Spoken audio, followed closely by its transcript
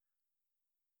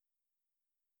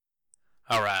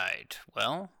Alright,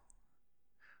 well,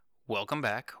 welcome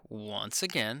back once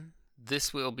again.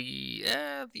 This will be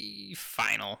the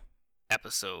final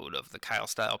episode of the Kyle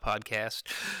Style podcast,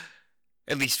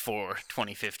 at least for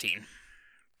 2015.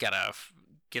 Gotta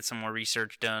get some more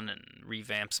research done and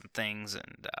revamp some things,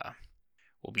 and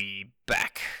we'll be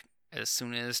back as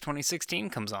soon as 2016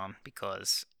 comes on,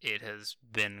 because it has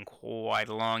been quite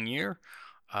a long year.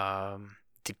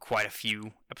 Did quite a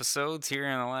few episodes here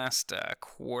in the last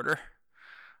quarter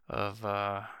of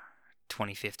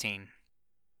 2015.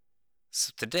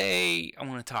 So today I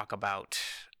want to talk about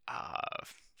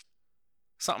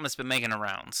something that's been making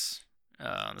rounds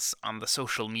on the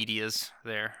social medias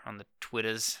there, on the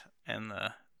Twitters and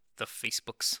the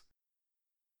Facebooks.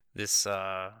 This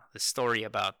story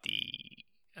about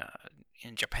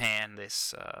in Japan,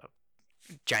 this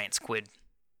giant squid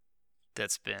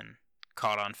that's been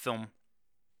caught on film.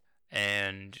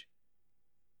 And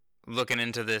looking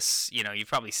into this, you've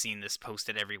probably seen this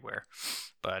posted everywhere,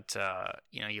 but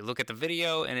you look at the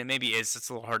video and it's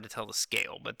a little hard to tell the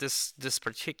scale, but this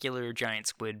particular giant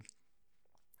squid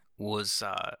was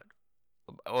a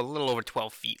little over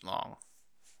 12 feet long.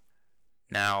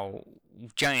 Now,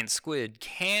 giant squid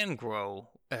can grow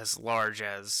as large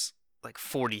as like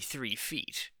 43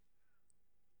 feet.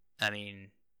 I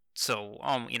mean, so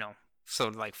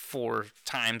like 4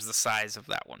 times the size of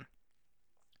that one.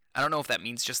 I don't know if that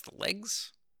means just the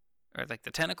legs, or like the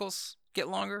tentacles get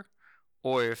longer,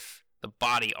 or if the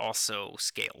body also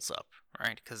scales up,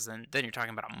 right? Because then you're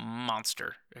talking about a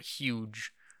monster, a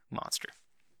huge monster.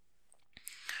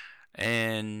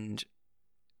 And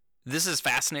this is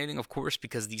fascinating, of course,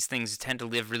 because these things tend to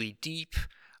live really deep.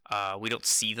 We don't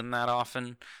see them that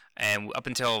often. And up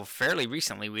until fairly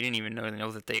recently, we didn't even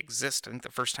know that they exist. I think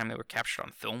the first time they were captured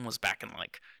on film was back in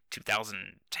like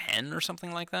 2010 or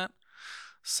something like that.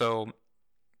 So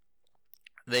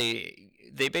they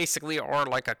basically are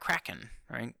like a kraken,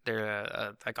 right?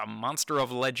 They're like a monster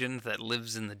of legend that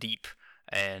lives in the deep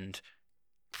and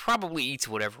probably eats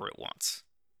whatever it wants,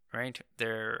 right?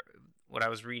 What I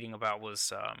was reading about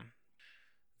was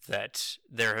that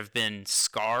there have been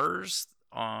scars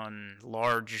on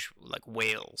large like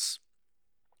whales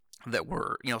that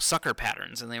were sucker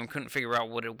patterns, and they couldn't figure out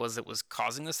what it was that was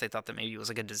causing this. They thought that maybe it was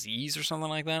like a disease or something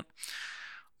like that.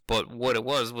 But what it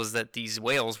was that these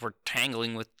whales were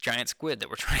tangling with giant squid that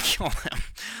were trying to kill them.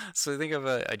 So think of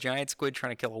a giant squid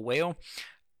trying to kill a whale,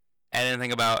 and then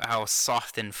think about how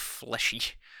soft and fleshy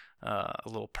a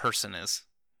little person is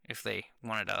if they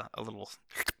wanted a little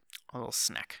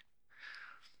snack.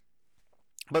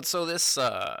 But so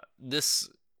this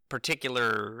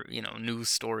particular news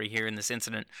story here in this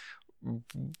incident,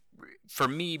 for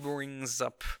me, brings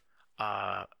up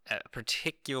a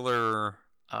particular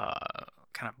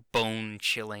kind of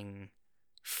bone-chilling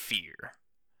fear.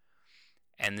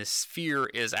 And this fear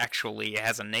it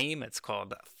has a name. It's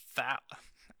called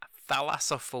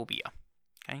Thalassophobia.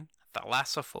 Okay?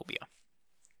 Thalassophobia.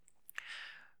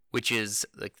 Which is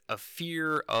like a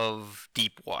fear of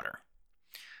deep water.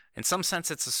 In some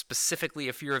sense, it's specifically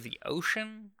a fear of the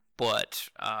ocean, but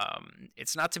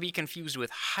it's not to be confused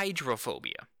with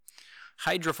hydrophobia.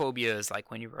 Hydrophobia is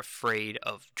like when you're afraid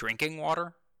of drinking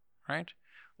water, right?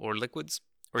 Or liquids,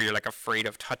 or you're like afraid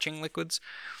of touching liquids.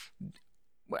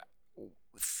 Well,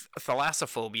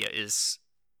 thalassophobia is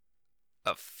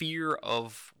a fear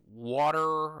of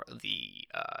water, the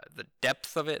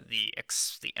depth of it, the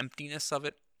emptiness of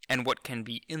it, and what can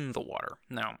be in the water.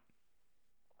 Now,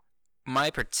 my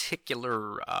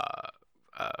particular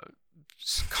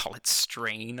call it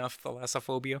strain of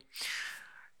thalassophobia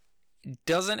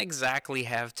doesn't exactly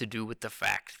have to do with the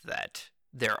fact that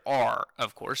there are,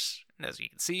 of course, as you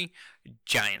can see,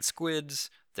 giant squids.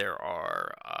 There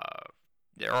are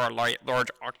large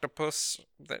octopus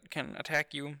that can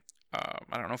attack you.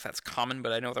 I don't know if that's common,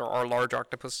 but I know there are large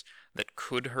octopus that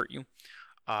could hurt you.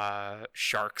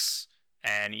 Sharks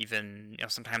and even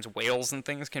sometimes whales and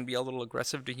things can be a little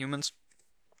aggressive to humans.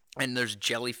 And there's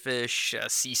jellyfish,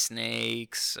 sea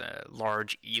snakes,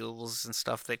 large eels and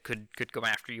stuff that could go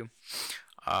after you.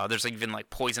 There's even like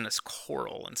poisonous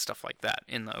coral and stuff like that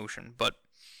in the ocean. But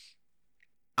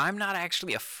I'm not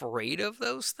actually afraid of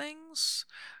those things.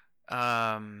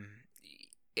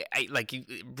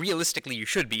 Realistically, you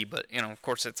should be, but of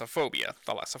course, it's a phobia.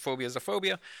 Thalassophobia is a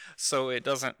phobia, so it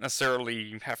doesn't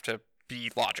necessarily have to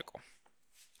be logical.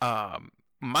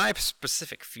 My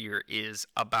specific fear is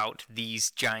about these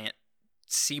giant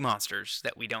sea monsters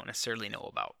that we don't necessarily know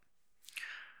about.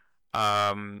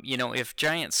 If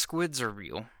giant squids are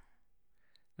real,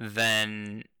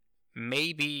 then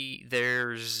maybe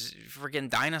there's friggin'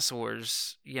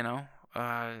 dinosaurs,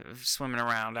 swimming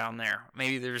around down there.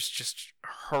 Maybe there's just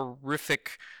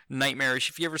horrific, nightmarish.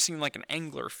 If you ever seen like an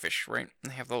anglerfish, right?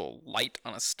 They have the little light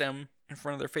on a stem in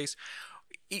front of their face.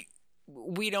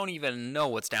 We don't even know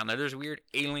what's down there. There's weird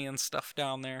alien stuff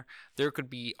down there. There could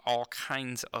be all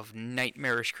kinds of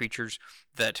nightmarish creatures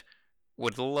that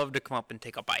would love to come up and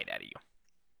take a bite out of you.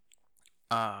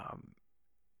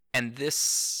 And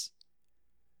this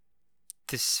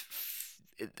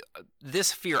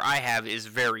fear I have is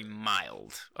very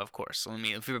mild, of course. I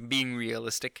mean, if we're being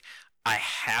realistic, I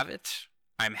have it.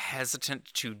 I'm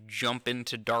hesitant to jump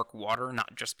into dark water,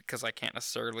 not just because I can't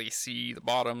necessarily see the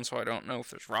bottom, so I don't know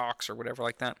if there's rocks or whatever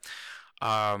like that.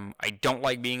 I don't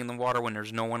like being in the water when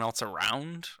there's no one else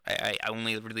around. I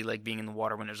only really like being in the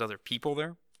water when there's other people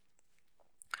there.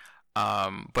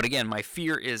 But again, my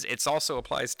fear is it also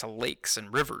applies to lakes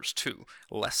and rivers too.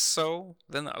 Less so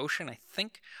than the ocean, I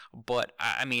think. But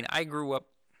I mean, I grew up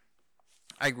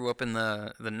in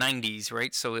the 90s,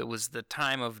 right? So it was the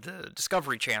time of the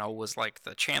Discovery Channel was like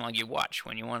the channel you watch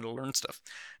when you wanted to learn stuff.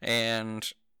 And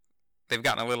they've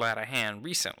gotten a little out of hand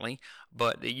recently,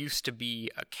 but it used to be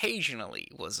occasionally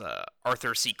was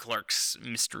Arthur C. Clarke's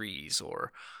Mysteries,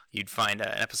 or you'd find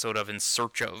an episode of In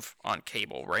Search of on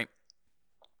cable, right?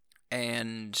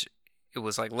 And it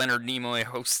was like Leonard Nimoy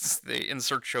hosts the In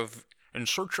Search of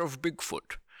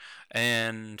Bigfoot,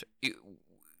 and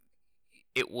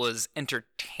it was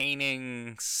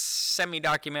entertaining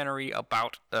semi-documentary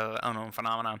about the unknown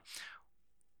phenomenon.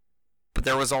 But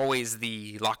there was always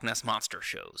the Loch Ness Monster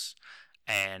shows,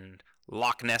 and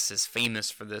Loch Ness is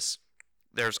famous for this.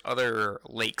 There's other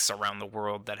lakes around the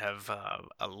world that have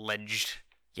alleged,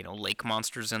 lake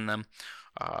monsters in them.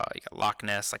 You got Loch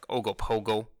Ness, like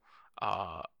Ogopogo,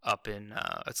 up in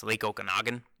it's Lake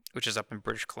Okanagan, which is up in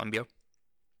British Columbia.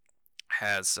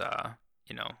 Has the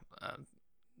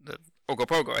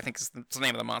Ogopogo, I think is the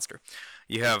name of the monster.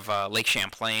 You have Lake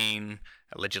Champlain,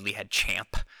 allegedly had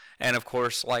Champ. And of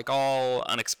course, like all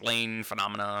unexplained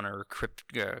phenomenon or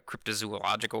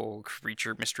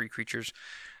cryptozoological mystery creatures,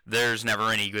 there's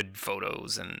never any good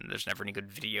photos and there's never any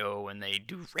good video, and they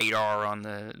do radar on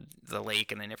the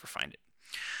lake and they never find it.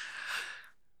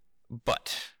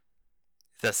 But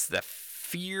the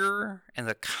fear and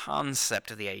the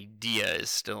concept of the idea is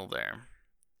still there.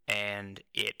 And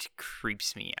it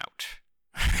creeps me out.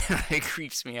 It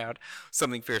creeps me out.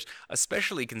 Something fierce.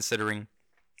 Especially considering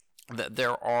that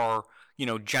there are,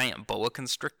 giant boa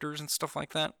constrictors and stuff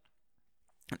like that.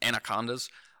 Anacondas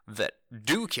that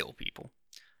do kill people.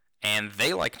 And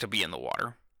they like to be in the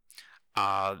water.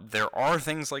 There are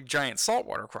things like giant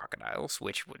saltwater crocodiles,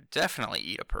 which would definitely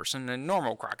eat a person. And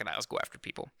normal crocodiles go after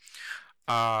people.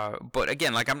 But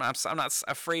again, like I'm not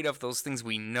afraid of those things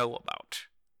we know about.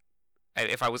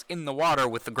 If I was in the water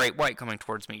with the great white coming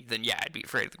towards me, then yeah, I'd be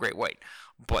afraid of the great white.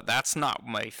 But that's not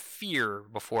my fear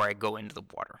before I go into the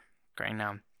water. Okay,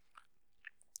 now,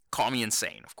 call me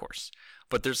insane, of course.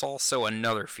 But there's also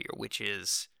another fear, which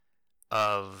is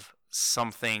of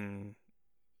something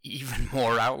even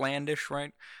more outlandish,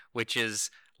 right? Which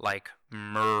is like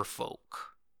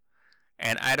merfolk.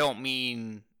 And I don't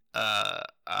mean a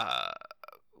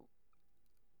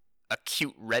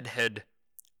cute redhead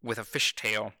with a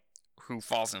fishtail who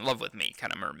falls in love with me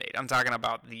kind of mermaid. I'm talking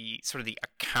about the sort of the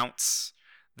accounts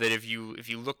that if you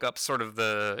look up sort of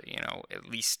the, at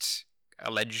least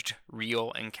alleged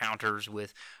real encounters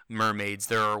with mermaids,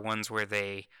 there are ones where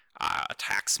they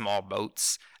attack small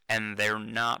boats, and they're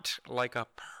not like a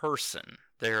person.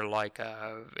 They're like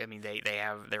they're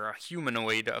a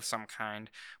humanoid of some kind,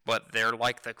 but they're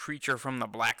like the creature from the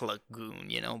Black Lagoon,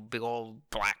 big old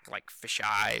black like fish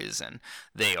eyes, and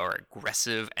they are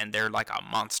aggressive, and they're like a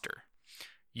monster.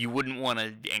 You wouldn't want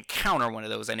to encounter one of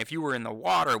those, and if you were in the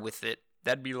water with it,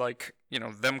 that'd be like,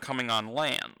 them coming on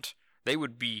land. They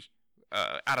would be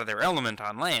out of their element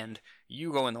on land.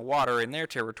 You go in the water in their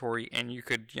territory, and you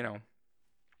could,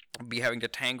 be having to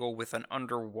tangle with an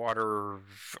underwater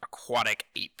aquatic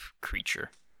ape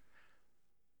creature.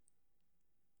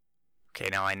 Okay,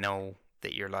 now I know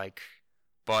that you're like,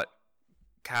 but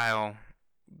Kyle,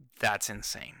 that's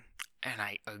insane. And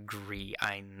I agree,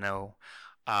 I know.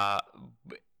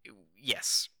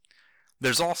 Yes.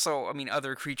 There's also,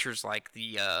 other creatures like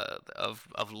the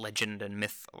of legend and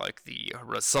myth, like the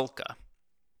Rusalka.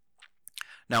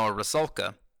 Now, a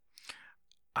Rusalka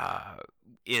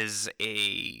is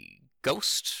a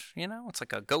ghost. It's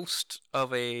like a ghost of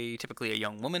typically a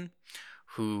young woman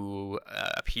who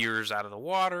appears out of the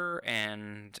water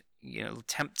and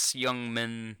tempts young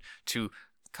men to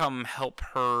come help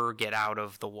her get out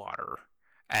of the water.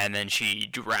 And then she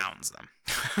drowns them.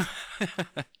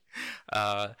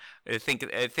 I think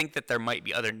that there might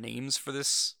be other names for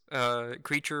this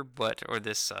creature, or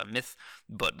this myth,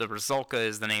 but the Rizalka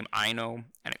is the name I know,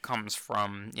 and it comes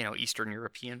from Eastern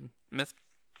European myth.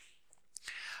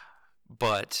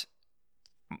 But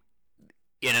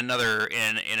in another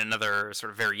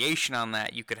sort of variation on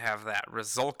that, you could have that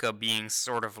Rizalka being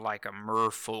sort of like a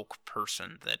merfolk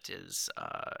person that is,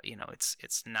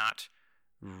 it's not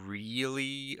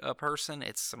really a person;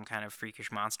 it's some kind of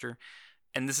freakish monster.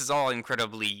 And this is all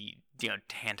incredibly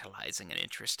tantalizing and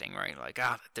interesting, right? Like,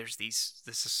 this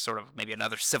is sort of maybe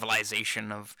another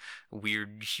civilization of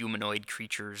weird humanoid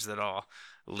creatures that all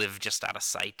live just out of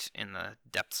sight in the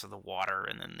depths of the water,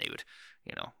 and then they would,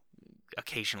 you know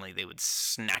occasionally they would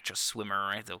snatch a swimmer,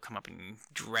 right? They'll come up and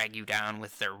drag you down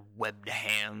with their webbed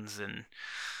hands, and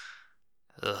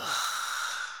ugh,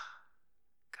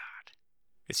 God,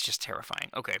 it's just terrifying.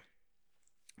 Okay,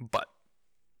 but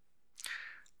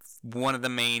one of the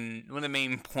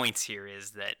main points here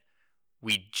is that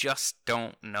we just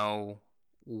don't know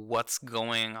what's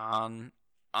going on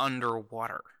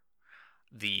underwater.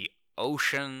 The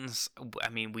oceans, I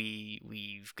mean,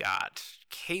 we've got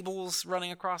cables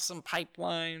running across some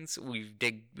pipelines. We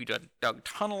dug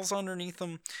tunnels underneath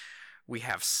them. We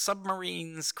have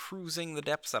submarines cruising the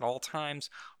depths at all times.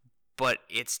 But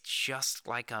it's just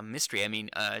like a mystery. I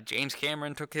mean, James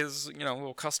Cameron took his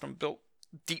little custom built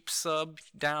deep sub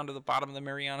down to the bottom of the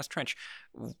Marianas Trench.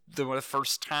 They were the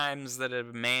first times that a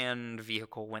manned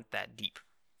vehicle went that deep,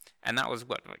 and that was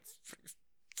what, like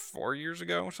 4 years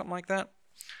ago, something like that.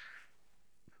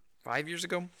 5 years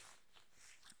ago.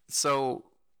 So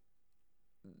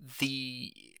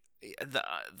the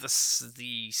the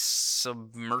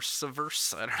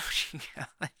submersiverse, I don't know what you call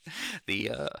it,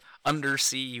 the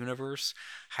undersea universe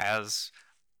has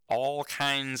all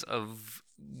kinds of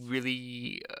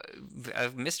really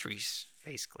mysteries.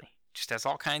 Basically, just has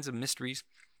all kinds of mysteries,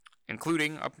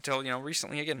 including up until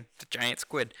recently, again, the giant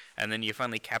squid. And then you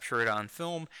finally capture it on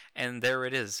film, and there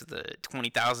it is, the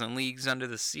 20,000 leagues under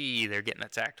the sea. They're getting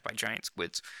attacked by giant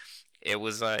squids. It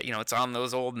was it's on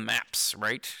those old maps,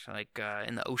 right? Like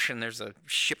in the ocean, there's a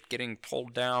ship getting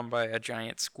pulled down by a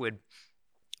giant squid,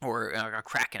 or a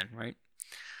kraken, right?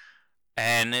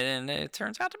 And it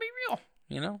turns out to be real.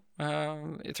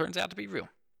 It turns out to be real.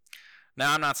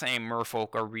 Now, I'm not saying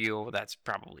merfolk are real. That's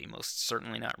probably most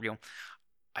certainly not real.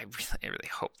 I really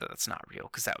hope that that's not real,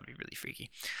 because that would be really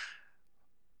freaky.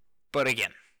 But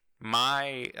again,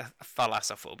 my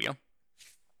thalassophobia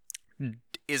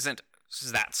isn't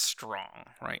that strong,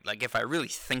 right? Like, if I really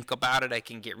think about it, I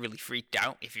can get really freaked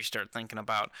out if you start thinking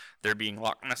about there being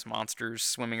Loch Ness monsters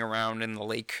swimming around in the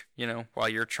lake, while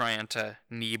you're trying to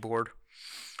kneeboard.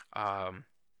 I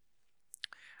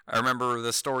remember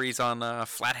the stories on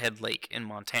Flathead Lake in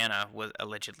Montana was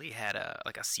allegedly had a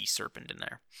sea serpent in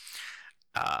there.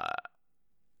 Uh,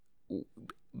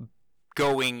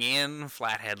 Going in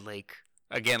Flathead Lake,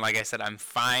 again, like I said, I'm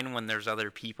fine when there's other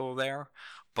people there,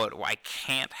 but I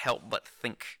can't help but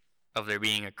think of there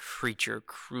being a creature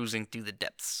cruising through the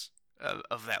depths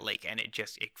of that lake, and it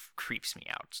creeps me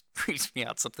out. It creeps me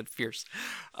out, something fierce.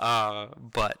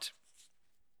 But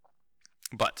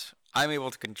I'm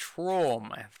able to control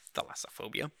my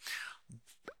thalassophobia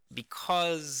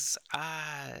because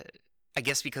I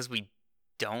guess because we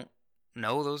don't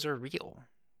know those are real,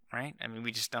 right? I mean,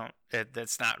 we just don't.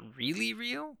 That's not really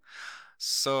real.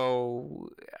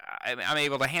 So I'm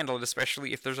able to handle it,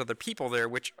 especially if there's other people there,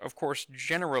 which, of course,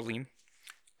 generally,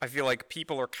 I feel like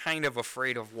people are kind of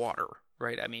afraid of water,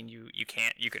 right? I mean, you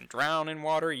can drown in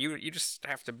water. You just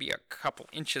have to be a couple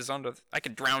inches under. I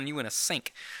could drown you in a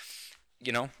sink.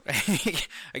 I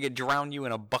could drown you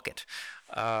in a bucket.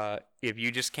 If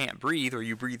you just can't breathe, or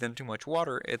you breathe in too much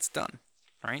water, it's done.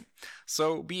 Right?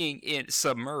 So being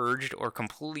submerged or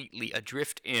completely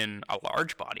adrift in a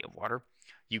large body of water,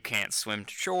 you can't swim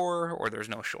to shore, or there's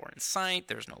no shore in sight,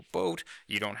 there's no boat,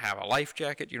 you don't have a life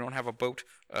jacket, you don't have a boat,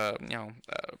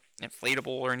 inflatable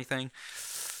or anything.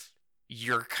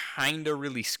 You're kind of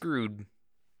really screwed.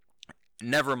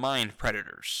 Never mind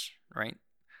predators, right?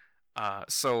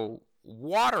 So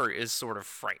water is sort of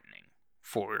frightening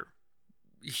for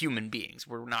human beings.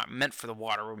 We're not meant for the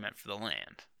water, we're meant for the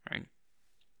land, right?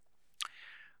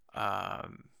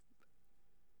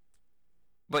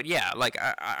 But yeah, like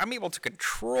I'm able to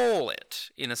control it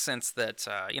in a sense that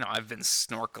I've been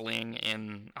snorkeling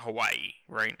in Hawaii,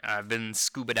 right? I've been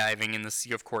scuba diving in the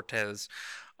Sea of Cortez,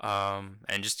 and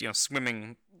just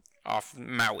swimming off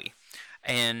Maui,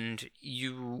 and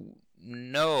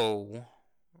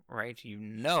right?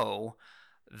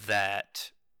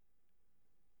 That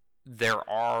There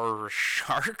are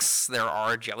sharks, there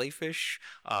are jellyfish.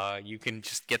 You can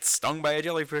just get stung by a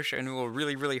jellyfish and it will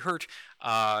really, really hurt.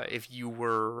 If you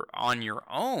were on your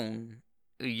own,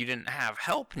 you didn't have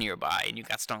help nearby, and you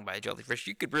got stung by a jellyfish,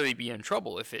 you could really be in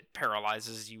trouble if it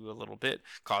paralyzes you a little bit,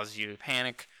 causes you to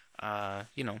panic,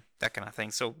 that kind of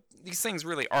thing. So these things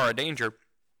really are a danger.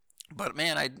 But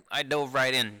man, I dove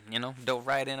right in, dove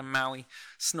right in Maui,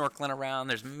 snorkeling around.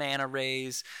 There's manta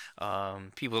rays.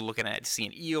 People are looking at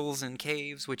seeing eels in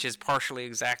caves, which is partially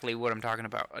exactly what I'm talking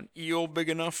about. An eel big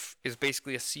enough is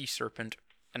basically a sea serpent,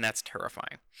 and that's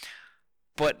terrifying.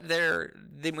 But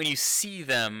when you see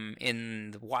them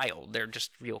in the wild, they're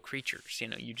just real creatures.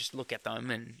 You just look at them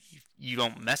and you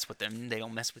don't mess with them. They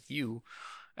don't mess with you,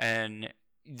 and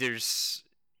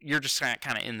you're just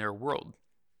kind of in their world.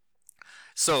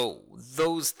 So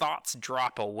those thoughts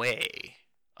drop away.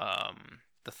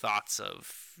 The thoughts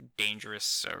of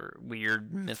dangerous or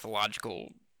weird mythological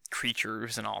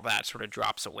creatures and all that sort of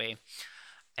drops away.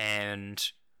 And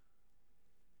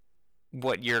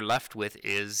what you're left with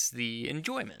is the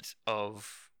enjoyment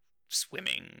of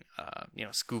swimming,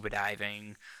 scuba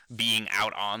diving, being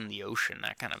out on the ocean,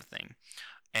 that kind of thing.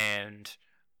 And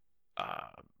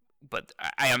but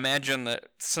I imagine that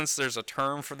since there's a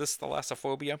term for this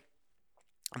thalassophobia,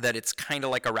 that it's kind of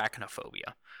like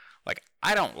arachnophobia. Like,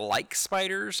 I don't like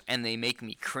spiders, and they make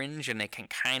me cringe, and they can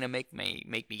kind of make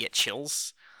me get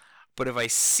chills. But if I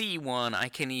see one, I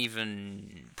can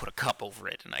even put a cup over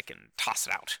it, and I can toss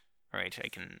it out, right?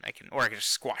 Or I can just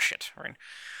squash it, right?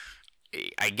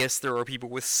 I guess there are people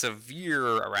with severe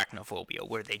arachnophobia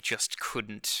where they just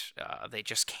couldn't, they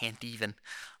just can't even.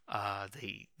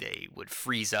 They would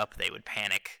freeze up, they would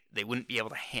panic, they wouldn't be able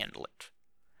to handle it.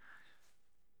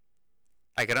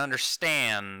 I could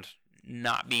understand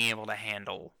not being able to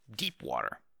handle deep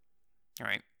water,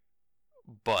 right?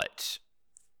 But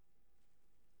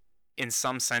in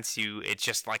some sense, it's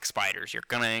just like spiders. You're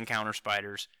gonna encounter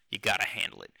spiders. You gotta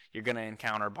handle it. You're gonna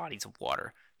encounter bodies of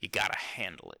water. You gotta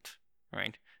handle it,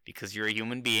 right? Because you're a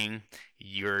human being.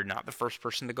 You're not the first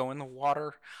person to go in the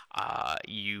water.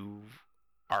 You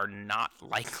are not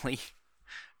likely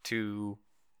to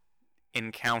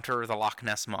encounter the Loch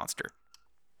Ness monster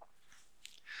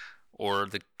or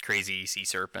the crazy sea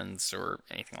serpents or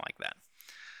anything like that.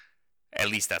 At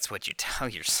least that's what you tell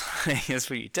yourself. That's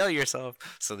what you tell yourself,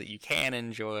 so that you can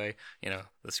enjoy, the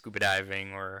scuba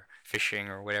diving or fishing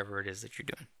or whatever it is that you're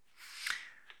doing.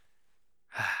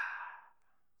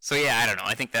 So yeah, I don't know.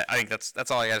 I think that's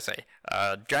all I gotta say.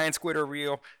 Giant squid are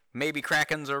real. Maybe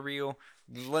krakens are real.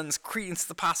 Lends credence to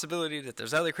the possibility that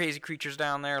there's other crazy creatures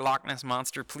down there. Loch Ness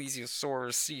monster,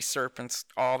 plesiosaurs, sea serpents,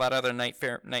 all that other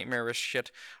nightmarish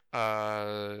shit.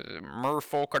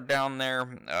 Merfolk are down there.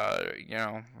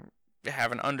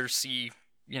 Have an undersea,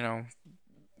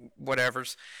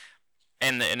 whatevers,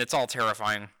 and it's all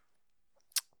terrifying.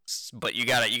 But you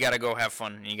gotta go have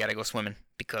fun. And you gotta go swimming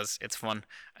because it's fun,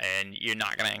 and you're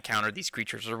not gonna encounter these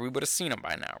creatures, or we would have seen them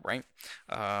by now, right?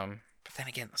 But then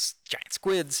again, the giant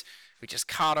squids, we just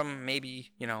caught them.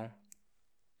 Maybe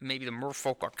maybe the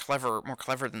merfolk are more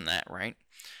clever than that, right?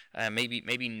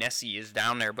 Maybe Nessie is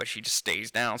down there, but she just stays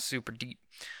down super deep.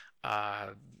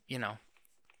 Go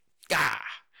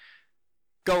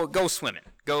swimming,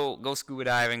 go scuba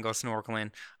diving, go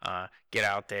snorkeling. Get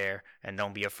out there and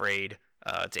don't be afraid.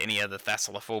 To any of the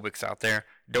thalassophobia out there,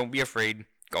 don't be afraid.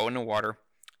 Go in the water.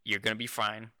 You're gonna be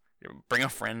fine. Bring a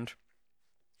friend,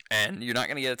 and you're not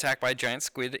gonna get attacked by a giant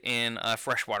squid in a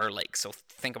freshwater lake. So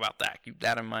think about that. Keep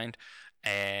that in mind.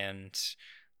 And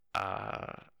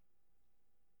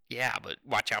yeah, but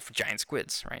watch out for giant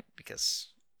squids, right?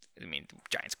 Because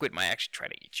giant squid might actually try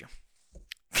to eat you.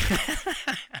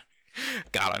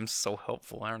 God, I'm so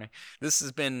helpful, aren't I? This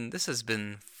has been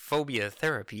Phobia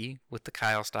Therapy with the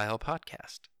Kyle Style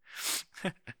Podcast.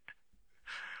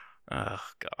 Oh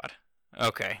God.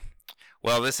 Okay.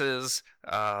 Well, this is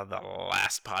the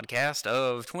last podcast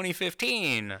of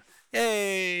 2015.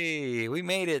 Yay! We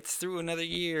made it through another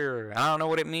year. I don't know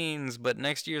what it means, but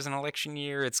next year's an election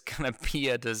year. It's gonna be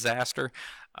a disaster.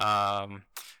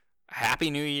 Happy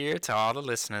New Year to all the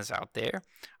listeners out there.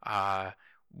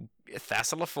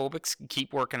 Thalassophobics,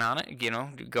 keep working on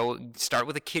it. Go start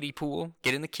with a kiddie pool,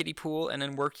 get in the kiddie pool, and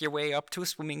then work your way up to a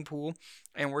swimming pool,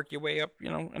 and work your way up,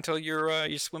 until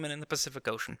you're swimming in the Pacific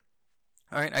Ocean.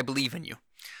 All right, I believe in you.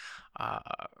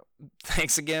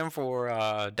 Thanks again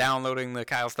for downloading the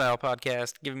Kyle Style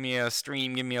Podcast, giving me a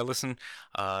stream, giving me a listen,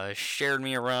 sharing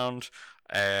me around,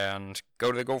 and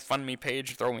go to the GoFundMe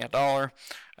page, throw me $1,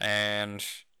 and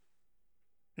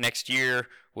next year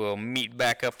we'll meet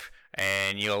back up,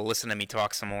 and you'll listen to me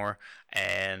talk some more,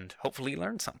 and hopefully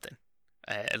learn something.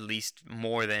 at least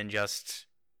more than just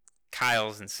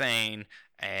Kyle's insane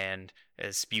and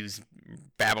spews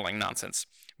babbling nonsense.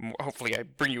 Hopefully, I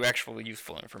bring you actual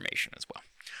useful information as well.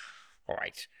 All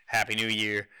right. Happy New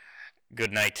Year.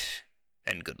 Good night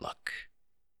and good luck.